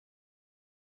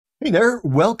Hey there,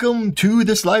 welcome to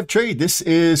this live trade. This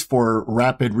is for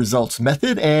Rapid Results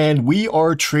Method, and we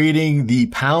are trading the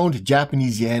pound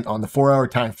Japanese yen on the 4-hour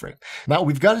time frame. Now,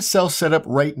 we've got a sell set up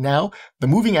right now. The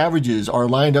moving averages are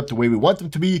lined up the way we want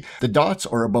them to be. The dots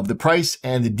are above the price,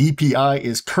 and the DPI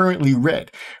is currently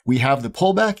red. We have the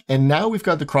pullback, and now we've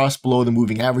got the cross below the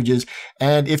moving averages.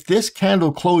 And if this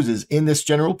candle closes in this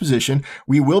general position,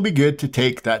 we will be good to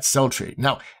take that sell trade.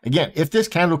 Now, again, if this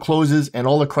candle closes and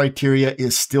all the criteria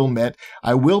is still met,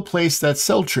 I will place that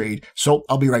sell trade, so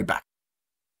I'll be right back.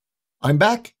 I'm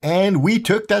back, and we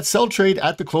took that sell trade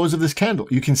at the close of this candle.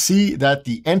 You can see that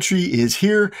the entry is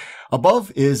here. Above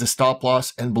is a stop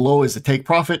loss, and below is a take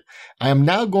profit. I am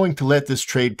now going to let this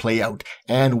trade play out,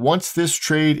 and once this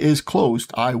trade is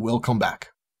closed, I will come back.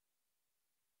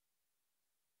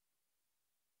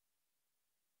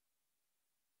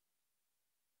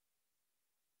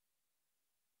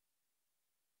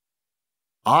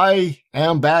 I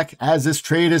am back as this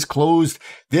trade is closed.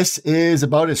 This is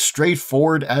about as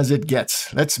straightforward as it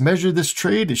gets. Let's measure this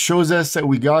trade. It shows us that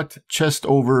we got just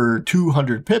over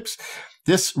 200 pips.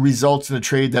 This results in a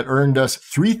trade that earned us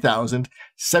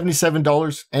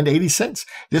 $3,077.80.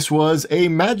 This was a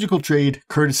magical trade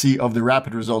courtesy of the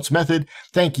Rapid Results Method.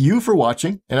 Thank you for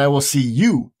watching, and I will see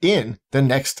you in the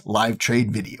next live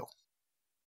trade video.